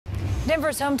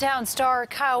Denver's hometown star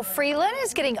Kyle Freeland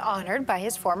is getting honored by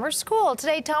his former school.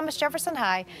 Today, Thomas Jefferson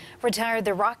High retired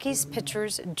the Rockies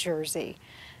pitcher's jersey.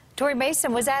 Tori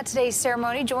Mason was at today's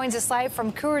ceremony, joins us live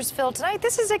from Coorsville tonight.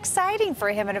 This is exciting for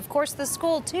him and, of course, the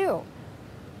school, too.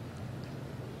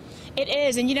 It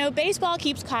is, and you know, baseball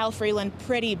keeps Kyle Freeland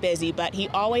pretty busy, but he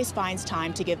always finds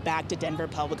time to give back to Denver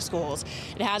public schools.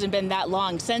 It hasn't been that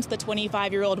long since the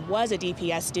 25-year-old was a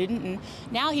DPS student, and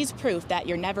now he's proof that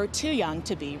you're never too young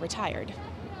to be retired.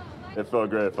 It felt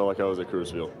great. It felt like I was at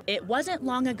Coorsville. It wasn't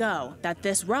long ago that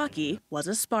this Rocky was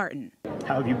a Spartan.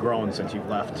 How have you grown since you've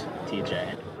left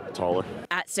TJ? Taller.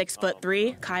 At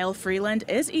 6'3", Kyle Freeland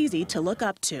is easy to look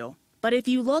up to. But if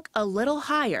you look a little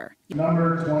higher,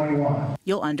 number 21,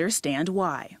 you'll understand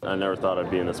why. I never thought I'd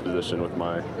be in this position with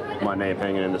my name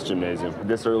hanging in this gymnasium.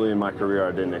 This early in my career,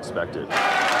 I didn't expect it.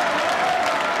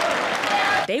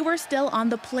 They were still on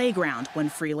the playground when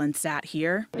Freeland sat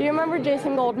here. Do you remember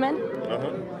Jason Goldman?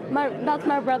 That's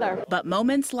my brother. But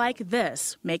moments like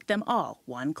this make them all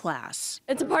one class.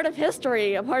 It's a part of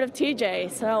history, a part of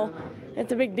TJ, so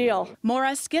it's a big deal.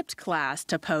 Maura skipped class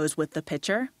to pose with the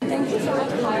pitcher. Thank you so much,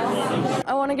 Kyle.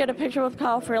 I want to get a picture with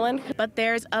Kyle Freeland. But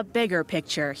there's a bigger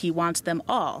picture he wants them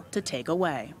all to take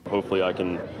away. Hopefully I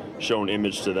can show an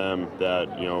image to them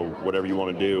that, you know, whatever you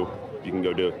want to do, you can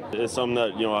go do it. It's something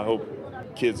that, you know, I hope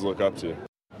kids look up to.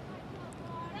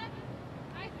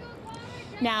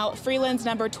 Now, Freeland's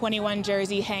number 21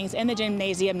 jersey hangs in the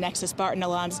gymnasium next to Spartan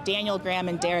alums Daniel Graham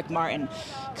and Derek Martin.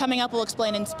 Coming up, we'll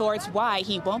explain in sports why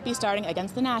he won't be starting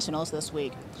against the Nationals this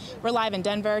week. We're live in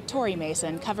Denver. Tori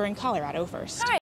Mason covering Colorado First.